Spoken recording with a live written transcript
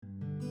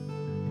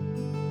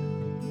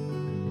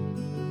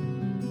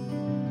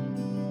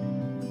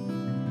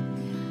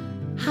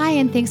Hi,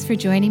 and thanks for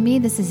joining me.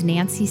 This is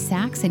Nancy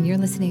Sachs, and you're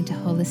listening to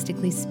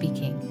Holistically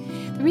Speaking.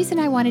 The reason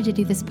I wanted to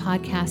do this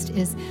podcast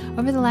is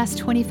over the last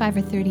 25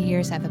 or 30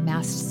 years, I've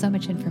amassed so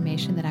much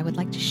information that I would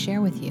like to share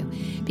with you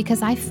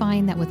because I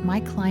find that with my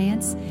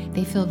clients,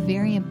 they feel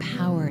very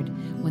empowered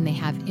when they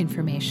have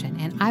information.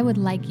 And I would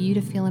like you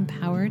to feel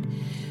empowered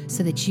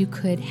so that you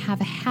could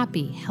have a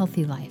happy,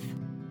 healthy life.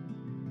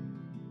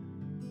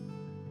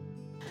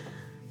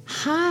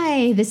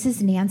 Hi, this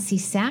is Nancy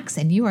Sachs,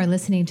 and you are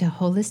listening to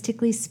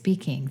Holistically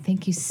Speaking.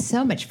 Thank you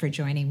so much for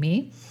joining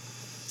me.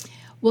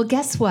 Well,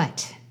 guess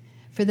what?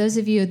 For those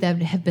of you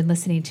that have been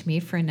listening to me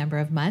for a number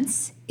of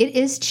months, it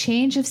is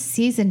change of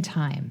season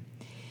time.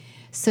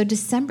 So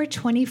December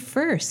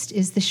 21st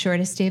is the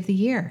shortest day of the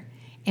year,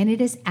 and it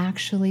is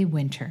actually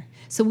winter.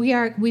 So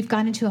we've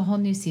gone into a whole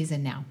new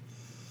season now.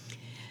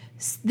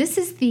 This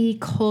is the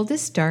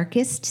coldest,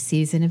 darkest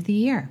season of the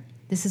year.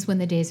 This is when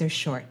the days are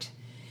short.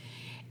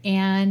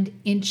 And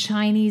in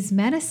Chinese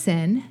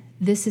medicine,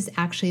 this is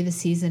actually the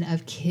season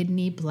of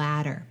kidney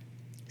bladder.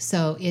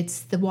 So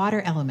it's the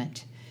water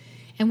element.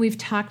 And we've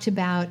talked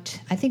about,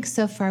 I think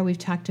so far we've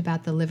talked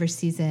about the liver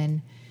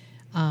season,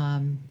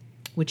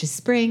 which is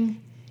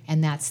spring,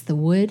 and that's the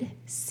wood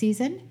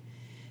season.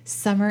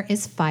 Summer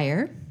is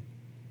fire.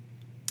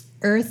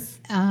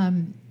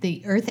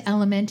 The earth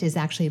element is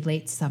actually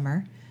late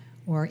summer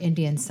or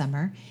Indian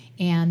summer.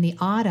 And the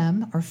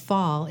autumn or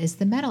fall is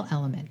the metal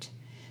element.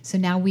 So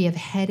now we have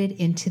headed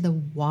into the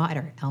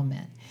water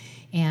element,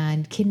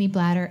 and kidney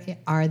bladder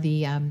are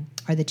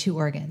the two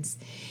organs.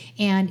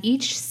 And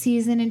each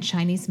season in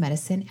Chinese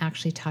medicine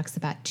actually talks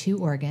about two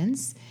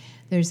organs.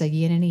 There's a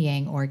yin and a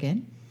yang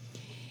organ,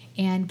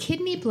 and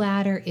kidney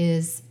bladder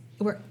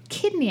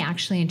kidney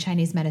actually in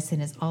Chinese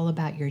medicine is all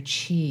about your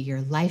qi,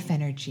 your life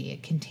energy.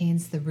 It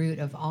contains the root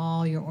of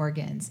all your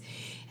organs,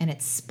 and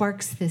it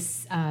sparks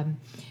this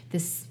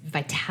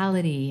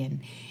vitality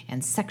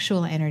and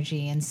sexual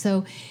energy. And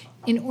so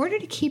in order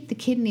to keep the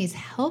kidneys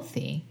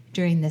healthy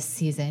during this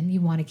season,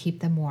 you want to keep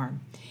them warm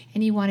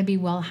and you want to be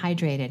well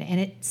hydrated. And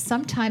it's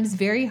sometimes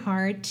very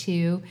hard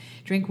to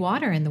drink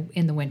water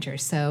in the winter.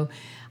 So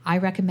I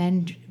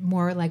recommend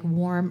more like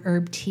warm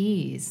herb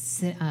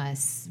teas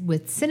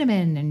with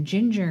cinnamon and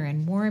ginger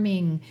and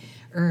warming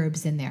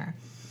herbs in there.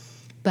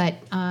 But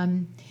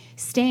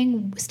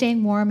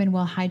staying warm and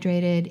well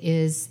hydrated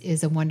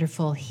is a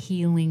wonderful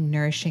healing,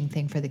 nourishing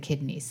thing for the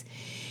kidneys.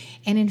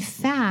 And in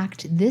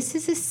fact, this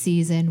is a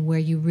season where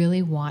you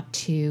really want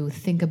to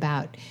think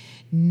about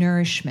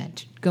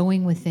nourishment,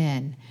 going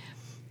within,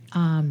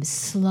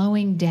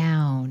 slowing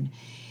down.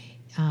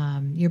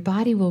 Your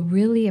body will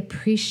really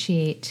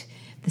appreciate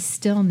the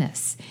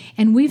stillness.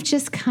 And we've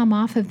just come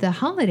off of the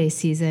holiday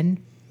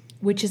season,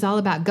 which is all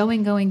about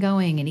going,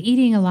 and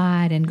eating a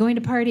lot and going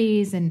to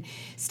parties and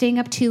staying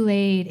up too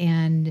late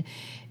and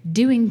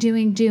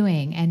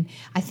doing. And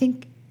I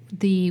think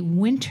the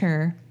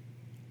winter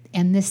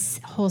and this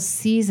whole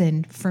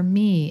season for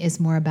me is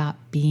more about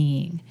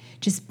being,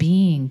 just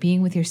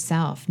being with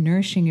yourself,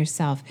 nourishing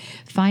yourself,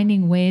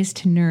 finding ways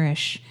to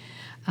nourish,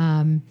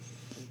 going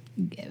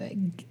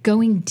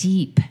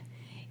deep.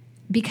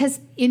 Because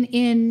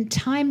in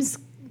times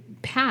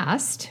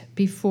past,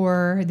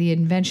 before the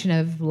invention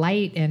of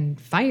light and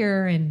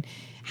fire and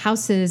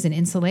houses and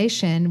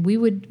insulation, we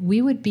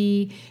would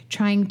be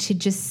trying to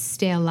just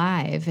stay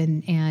alive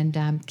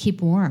and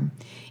keep warm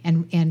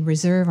and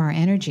reserve our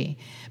energy.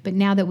 But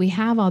now that we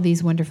have all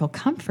these wonderful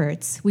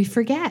comforts, we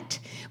forget.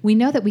 We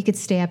know that we could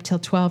stay up till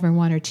 12 or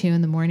 1 or 2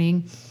 in the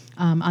morning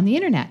on the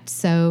internet.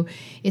 So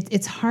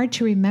it's hard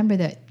to remember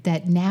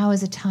that now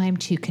is a time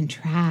to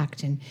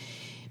contract and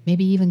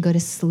maybe even go to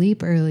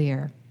sleep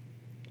earlier.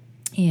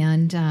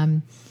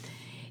 And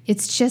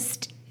it's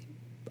just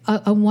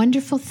a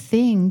wonderful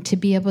thing to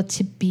be able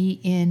to be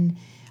in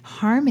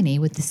harmony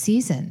with the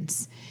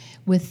seasons,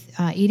 with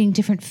eating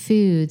different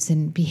foods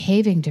and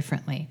behaving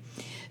differently.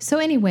 So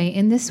anyway,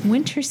 in this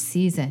winter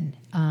season,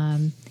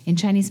 in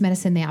Chinese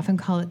medicine, they often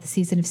call it the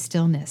season of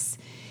stillness.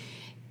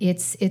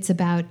 It's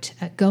about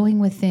going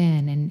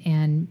within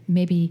and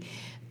maybe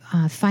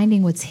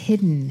finding what's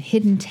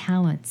hidden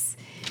talents.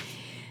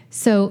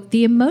 So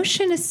the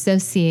emotion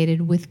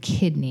associated with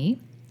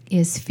kidney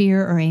is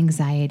fear or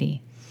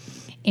anxiety.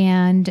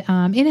 And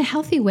in a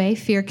healthy way,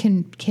 fear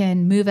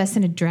can move us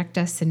and direct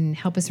us and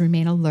help us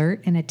remain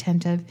alert and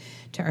attentive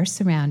to our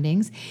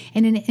surroundings.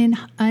 And in an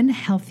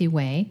unhealthy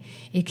way,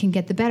 it can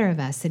get the better of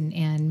us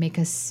and make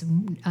us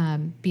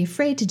be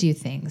afraid to do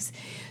things.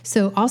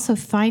 So also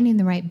finding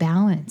the right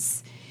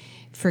balance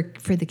for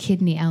the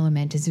kidney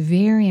element is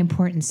very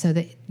important so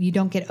that you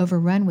don't get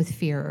overrun with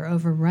fear or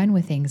overrun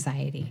with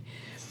anxiety.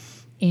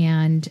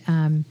 And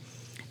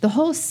the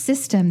whole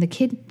system, the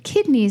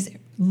kidneys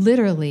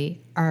literally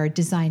are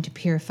designed to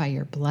purify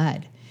your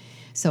blood.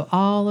 So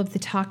all of the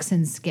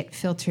toxins get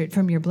filtered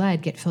from your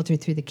blood, get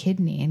filtered through the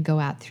kidney and go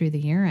out through the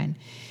urine.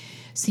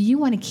 So you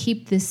want to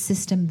keep this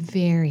system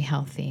very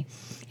healthy.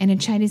 And in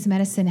Chinese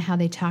medicine, how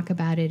they talk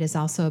about it is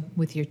also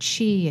with your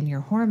qi and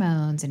your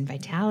hormones and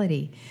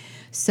vitality.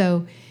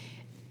 So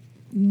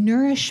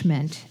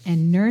nourishment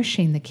and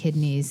nourishing the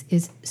kidneys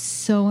is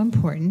so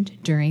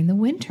important during the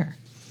winter.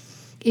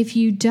 If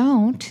you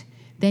don't,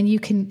 then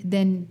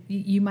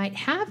you might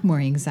have more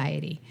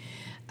anxiety,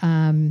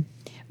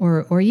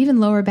 or even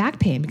lower back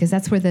pain, because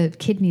that's where the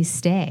kidneys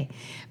stay.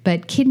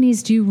 But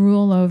kidneys do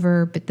rule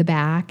over the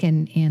back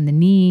and the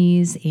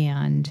knees,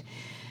 and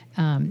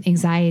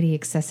anxiety,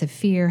 excessive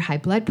fear, high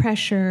blood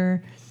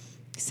pressure,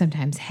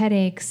 sometimes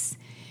headaches,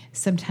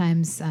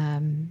 sometimes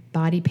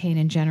body pain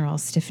in general,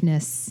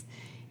 stiffness,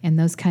 and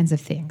those kinds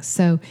of things.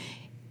 So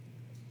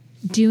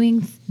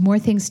doing more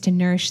things to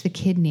nourish the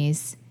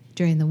kidneys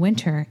during the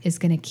winter is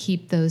going to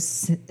keep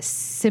those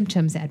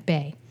symptoms at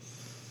bay.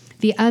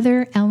 The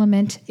other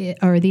element,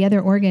 or the other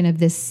organ of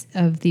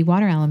the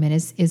water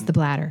element, is the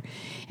bladder,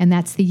 and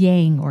that's the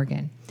yang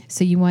organ.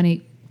 So you want to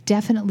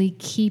definitely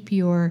keep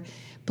your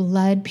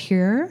blood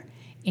pure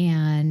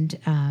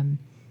and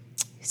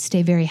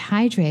stay very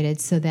hydrated,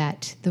 so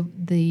that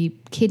the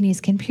kidneys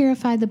can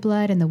purify the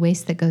blood, and the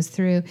waste that goes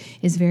through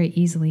is very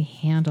easily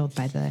handled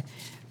by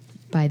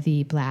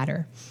the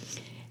bladder.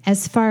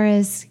 As far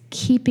as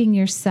keeping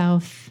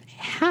yourself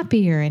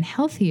happier and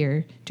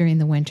healthier during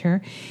the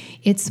winter,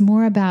 it's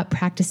more about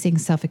practicing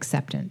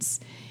self-acceptance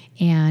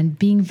and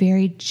being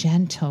very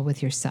gentle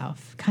with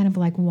yourself, kind of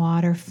like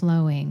water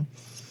flowing,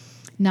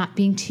 not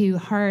being too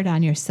hard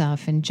on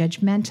yourself and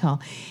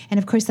judgmental. And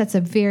of course, that's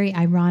a very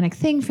ironic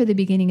thing for the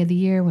beginning of the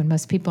year, when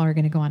most people are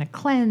going to go on a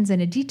cleanse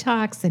and a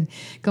detox and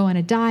go on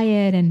a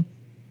diet and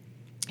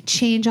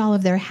change all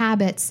of their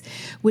habits,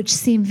 which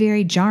seem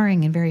very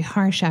jarring and very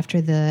harsh after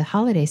the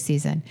holiday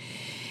season.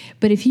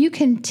 But if you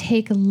can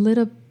take a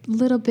little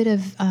bit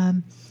of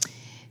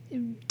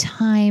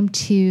time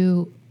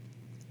to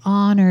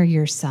honor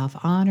yourself,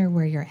 honor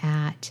where you're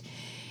at,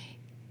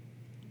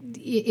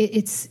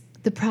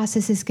 the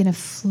process is going to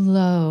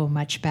flow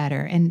much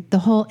better. And the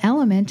whole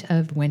element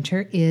of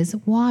winter is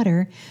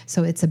water,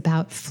 so it's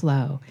about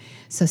flow.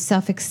 So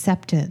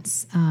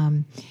self-acceptance,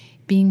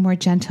 being more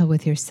gentle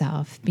with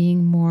yourself,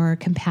 being more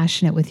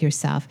compassionate with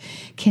yourself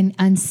can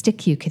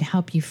unstick you, can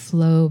help you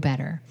flow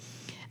better.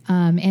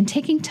 And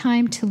taking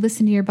time to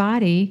listen to your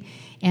body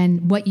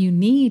and what you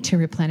need to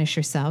replenish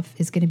yourself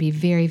is going to be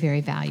very, very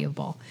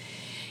valuable.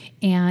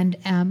 And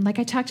like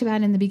I talked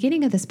about in the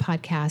beginning of this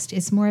podcast,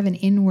 it's more of an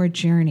inward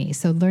journey.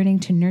 So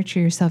learning to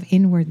nurture yourself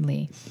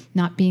inwardly,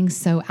 not being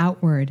so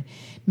outward.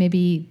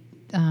 Maybe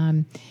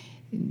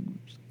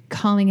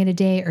calling it a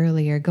day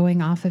earlier,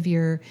 going off of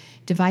your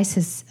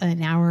devices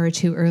an hour or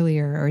two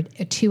earlier,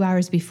 or 2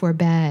 hours before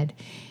bed,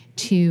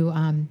 to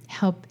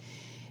help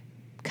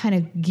kind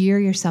of gear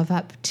yourself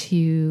up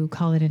to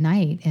call it a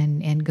night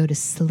and go to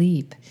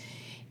sleep,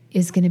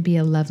 is going to be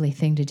a lovely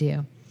thing to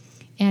do.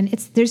 And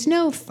there's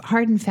no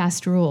hard and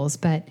fast rules,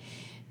 but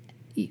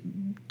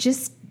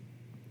just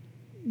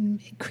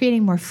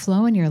creating more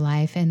flow in your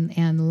life,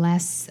 and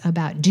less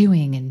about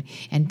doing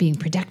and being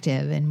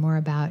productive, and more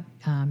about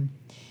an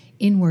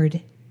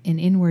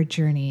inward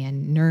journey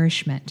and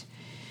nourishment.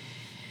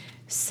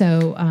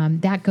 So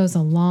that goes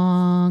a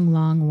long,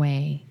 long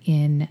way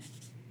in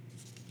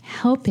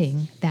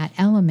helping that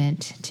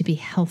element to be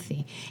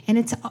healthy. And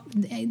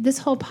this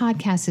whole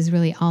podcast is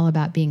really all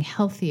about being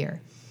healthier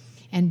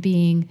and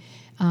being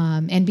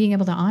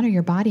able to honor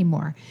your body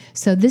more.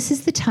 So this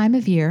is the time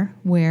of year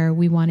where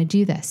we want to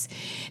do this.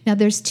 Now,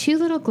 there's two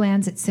little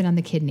glands that sit on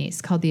the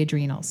kidneys called the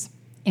adrenals.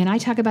 And I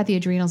talk about the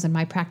adrenals in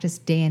my practice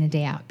day in and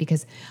day out,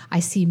 because I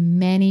see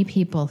many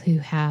people who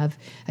have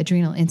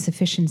adrenal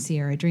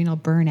insufficiency or adrenal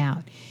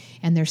burnout,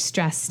 and they're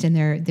stressed and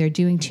they're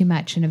doing too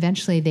much, and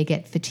eventually they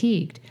get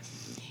fatigued.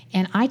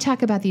 And I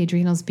talk about the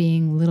adrenals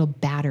being little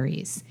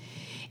batteries.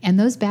 And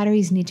those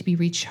batteries need to be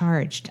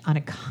recharged on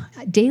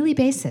a daily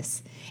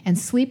basis. And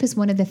sleep is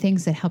one of the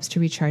things that helps to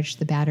recharge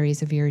the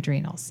batteries of your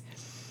adrenals.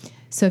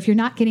 So if you're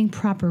not getting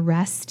proper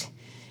rest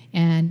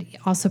and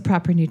also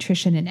proper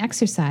nutrition and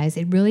exercise,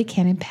 it really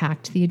can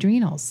impact the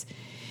adrenals.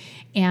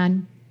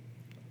 And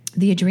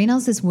the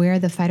adrenals is where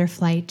the fight or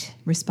flight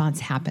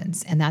response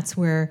happens, and that's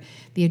where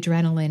the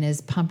adrenaline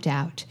is pumped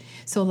out.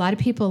 So a lot of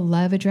people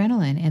love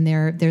adrenaline, and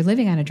they're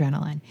living on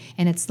adrenaline,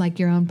 and it's like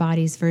your own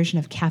body's version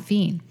of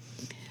caffeine.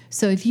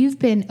 So if you've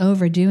been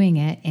overdoing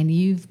it, and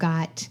you've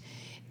got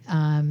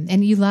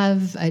and you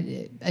love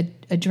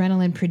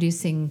adrenaline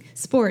producing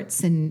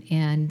sports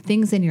and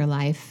things in your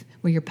life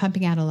where you're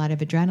pumping out a lot of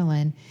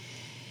adrenaline,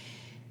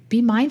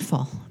 be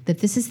mindful that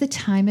this is the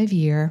time of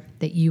year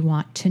that you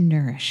want to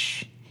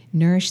nourish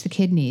the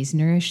kidneys,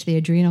 nourish the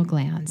adrenal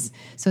glands.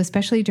 So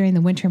especially during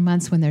the winter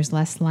months when there's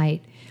less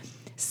light,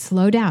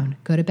 slow down,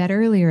 go to bed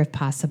earlier if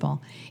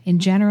possible. In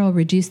general,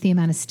 reduce the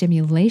amount of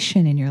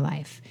stimulation in your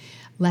life.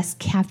 Less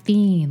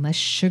caffeine, less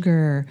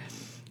sugar,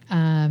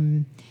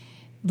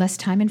 less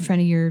time in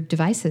front of your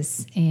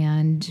devices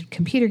and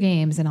computer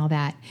games and all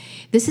that.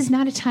 This is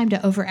not a time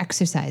to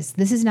over-exercise.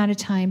 This is not a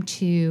time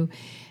to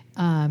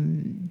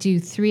do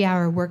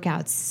 3-hour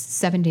workouts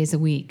 7 days a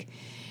week.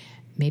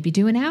 Maybe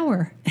do an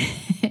hour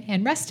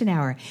and rest an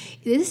hour.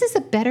 This is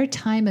a better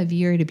time of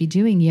year to be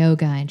doing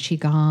yoga and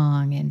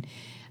qigong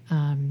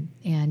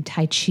and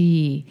Tai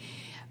Chi.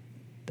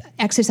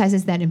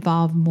 exercises that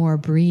involve more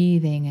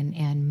breathing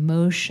and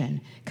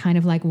motion, kind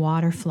of like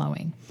water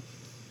flowing.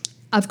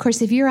 Of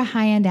course, if you're a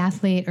high-end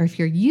athlete or if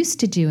you're used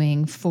to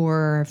doing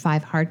 4 or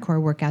 5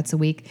 hardcore workouts a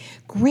week,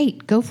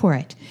 great, go for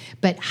it.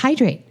 But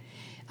hydrate,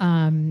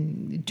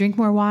 drink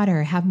more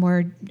water, have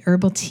more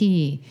herbal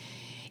tea,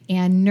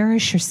 and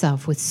nourish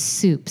yourself with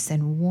soups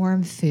and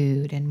warm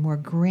food and more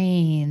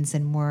grains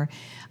and more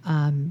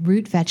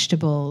root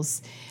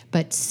vegetables.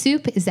 But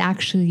soup is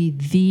actually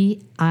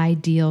the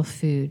ideal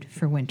food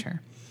for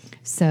winter.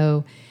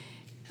 So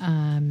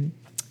as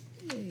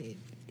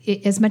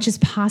much as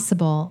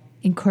possible,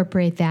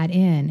 incorporate that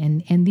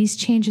in. And these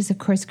changes, of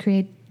course,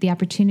 create the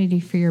opportunity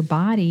for your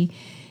body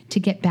to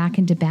get back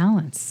into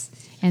balance.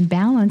 And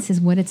balance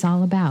is what it's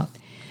all about.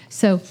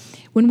 So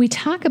when we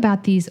talk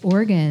about these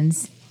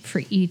organs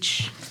for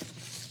each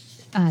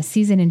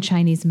season in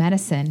Chinese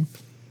medicine,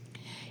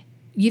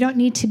 you don't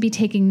need to be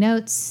taking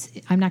notes.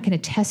 I'm not going to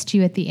test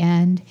you at the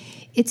end.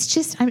 It's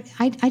just,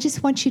 I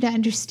just want you to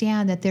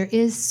understand that there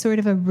is sort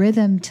of a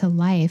rhythm to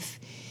life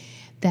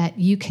that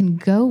you can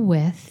go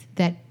with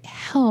that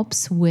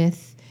helps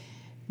with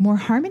more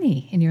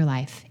harmony in your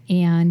life.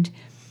 And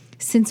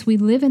since we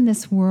live in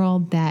this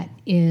world that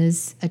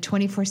is a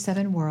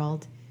 24/7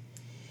 world,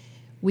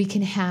 we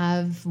can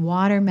have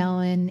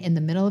watermelon in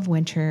the middle of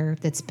winter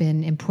that's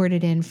been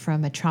imported in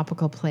from a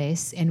tropical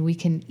place, and we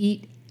can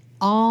eat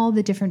all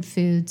the different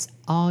foods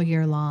all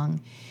year long,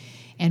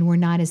 and we're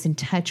not as in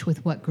touch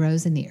with what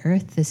grows in the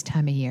earth this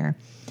time of year.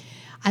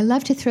 I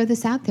love to throw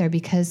this out there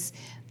because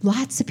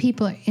lots of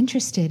people are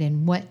interested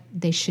in what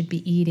they should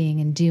be eating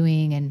and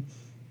doing and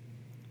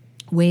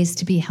ways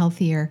to be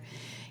healthier.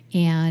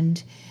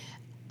 And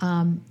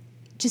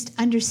just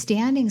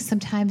understanding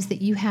sometimes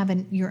that you have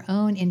your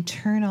own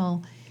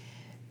internal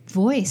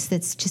voice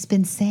that's just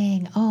been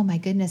saying, oh my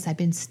goodness, I've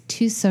been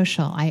too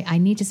social. I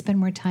need to spend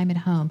more time at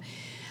home.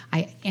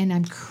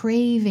 I'm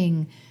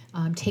craving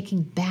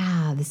taking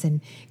baths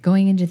and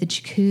going into the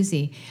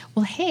jacuzzi.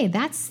 Well, hey,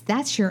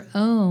 that's your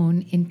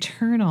own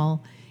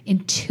internal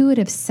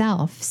intuitive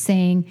self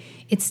saying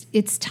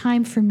it's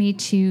time for me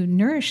to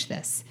nourish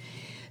this.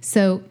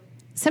 So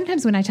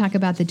sometimes when I talk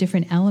about the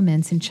different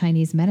elements in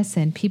Chinese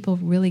medicine, people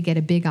really get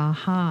a big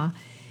aha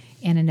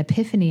and an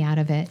epiphany out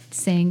of it,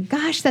 saying,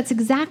 gosh, that's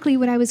exactly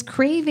what I was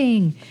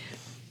craving.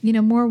 You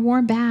know, more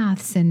warm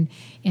baths and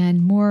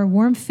more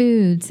warm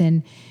foods.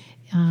 And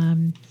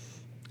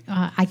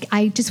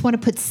I just want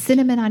to put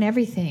cinnamon on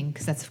everything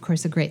because that's, of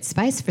course, a great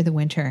spice for the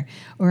winter.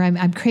 Or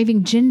I'm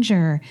craving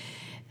ginger,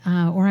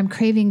 or I'm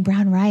craving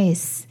brown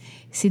rice.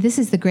 See, this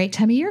is the great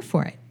time of year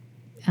for it.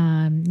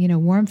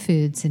 Warm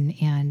foods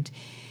and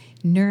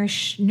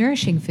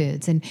nourishing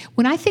foods. And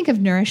when I think of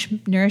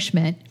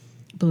nourishment,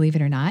 believe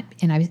it or not,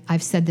 and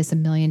I've said this a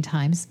million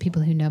times,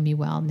 people who know me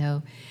well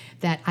know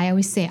that I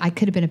always say I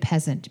could have been a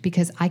peasant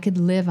because I could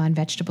live on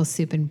vegetable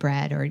soup and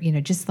bread, or,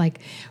 just like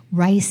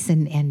rice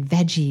and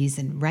veggies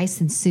and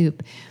rice and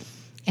soup.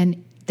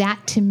 And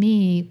that to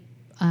me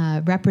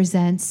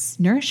represents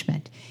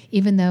nourishment,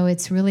 even though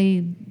it's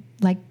really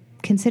like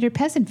considered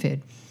peasant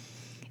food.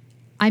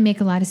 I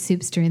make a lot of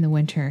soups during the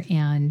winter,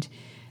 and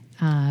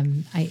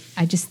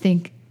I just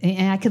think,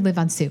 and I could live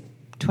on soup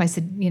twice,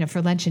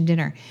 for lunch and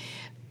dinner.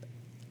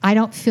 I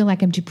don't feel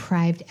like I'm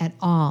deprived at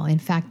all. In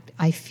fact,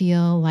 I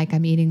feel like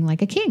I'm eating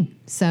like a king.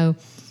 So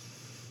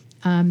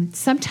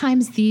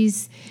sometimes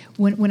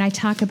when I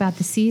talk about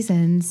the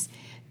seasons,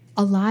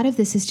 a lot of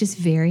this is just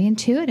very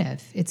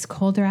intuitive. It's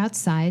colder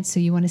outside, so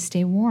you want to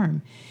stay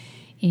warm,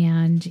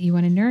 and you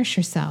want to nourish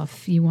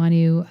yourself. You want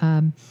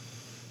to,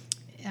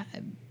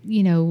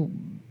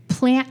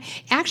 plant.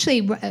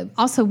 Actually,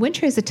 also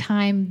winter is a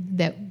time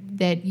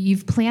that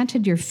you've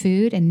planted your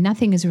food and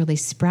nothing is really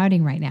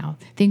sprouting right now.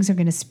 Things are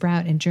going to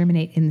sprout and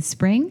germinate in the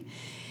spring.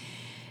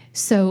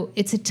 So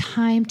it's a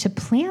time to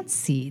plant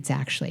seeds,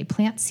 actually.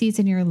 Plant seeds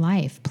in your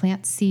life.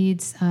 Plant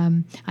seeds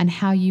on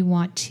how you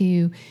want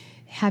to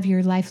have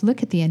your life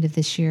look at the end of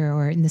this year,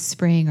 or in the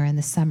spring, or in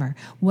the summer.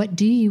 What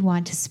do you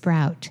want to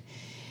sprout?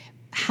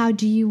 How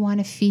do you want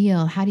to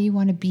feel? How do you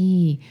want to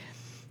be?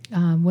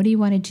 What do you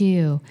want to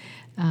do?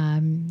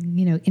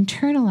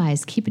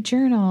 Internalize, keep a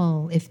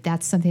journal if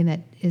that's something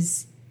that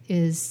is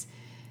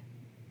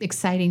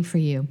exciting for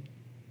you.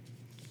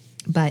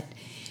 But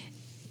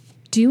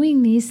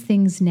doing these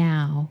things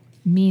now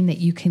mean that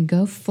you can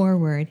go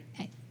forward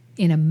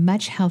in a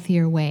much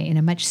healthier way, in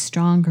a much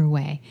stronger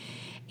way.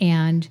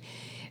 And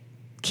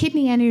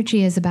kidney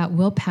energy is about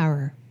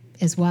willpower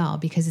as well,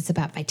 because it's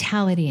about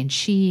vitality and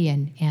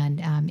qi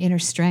and inner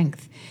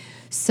strength.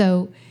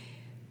 So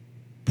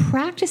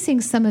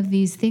practicing some of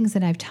these things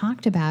that I've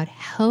talked about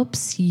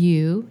helps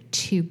you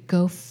to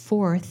go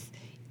forth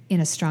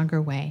in a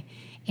stronger way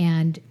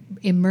and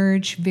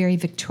emerge very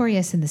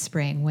victorious in the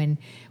spring when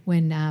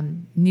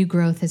new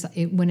growth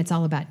when it's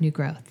all about new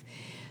growth.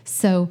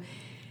 So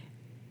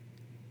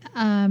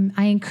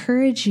I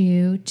encourage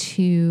you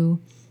to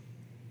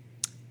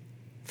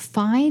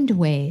find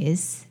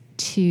ways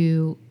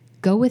to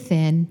go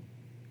within,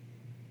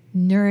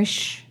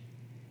 nourish,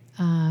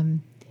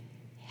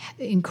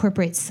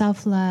 incorporate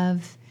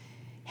self-love,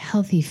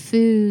 healthy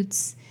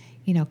foods,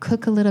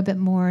 cook a little bit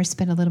more,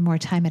 spend a little more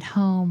time at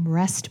home,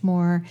 rest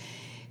more,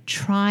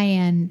 try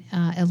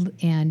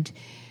and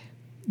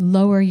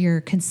lower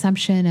your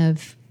consumption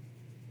of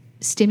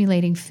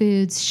stimulating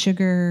foods,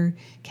 sugar,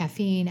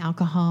 caffeine,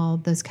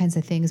 alcohol, those kinds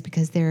of things,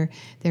 because they're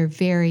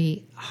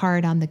very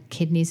hard on the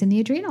kidneys and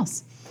the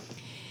adrenals.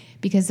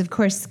 Because, of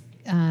course,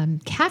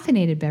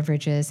 caffeinated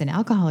beverages and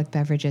alcoholic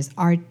beverages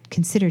are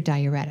considered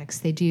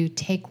diuretics. They do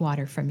take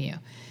water from you.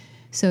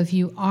 So if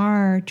you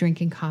are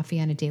drinking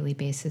coffee on a daily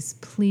basis,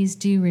 please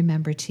do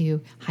remember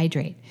to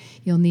hydrate.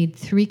 You'll need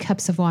 3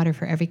 cups of water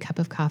for every cup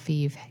of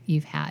coffee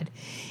you've had.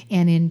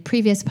 And in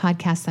previous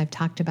podcasts, I've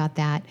talked about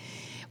that.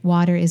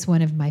 Water is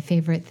one of my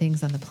favorite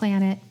things on the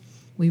planet.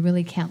 We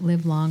really can't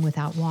live long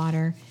without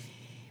water.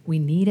 We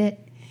need it,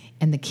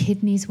 and the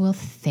kidneys will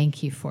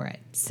thank you for it.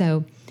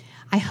 So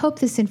I hope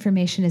this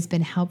information has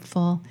been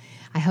helpful.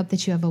 I hope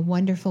that you have a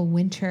wonderful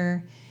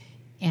winter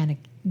and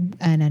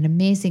an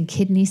amazing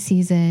kidney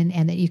season,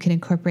 and that you can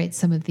incorporate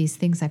some of these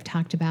things I've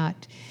talked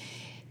about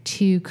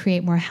to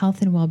create more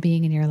health and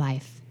well-being in your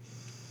life.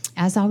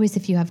 As always,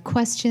 if you have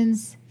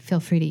questions, feel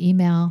free to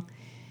email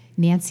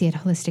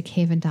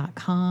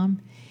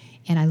Nancy@holistichaven.com.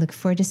 And I look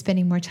forward to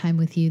spending more time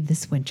with you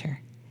this winter.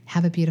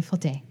 Have a beautiful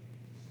day.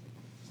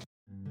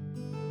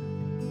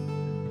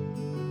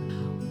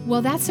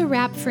 Well, that's a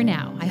wrap for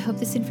now. I hope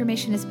this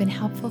information has been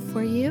helpful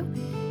for you.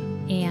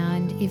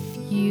 And if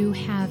you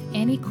have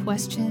any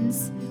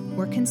questions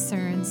or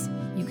concerns,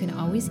 you can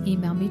always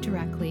email me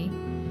directly,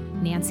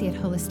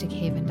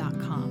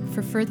 Nancy@holistichaven.com.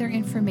 For further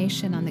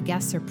information on the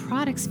guests or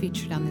products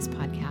featured on this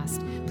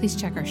podcast, please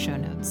check our show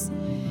notes.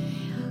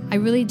 I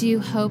really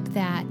do hope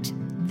that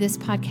this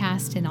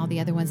podcast and all the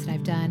other ones that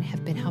I've done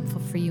have been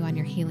helpful for you on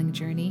your healing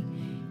journey.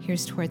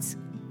 Here's towards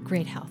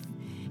great health.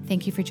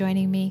 Thank you for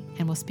joining me,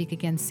 and we'll speak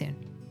again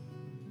soon.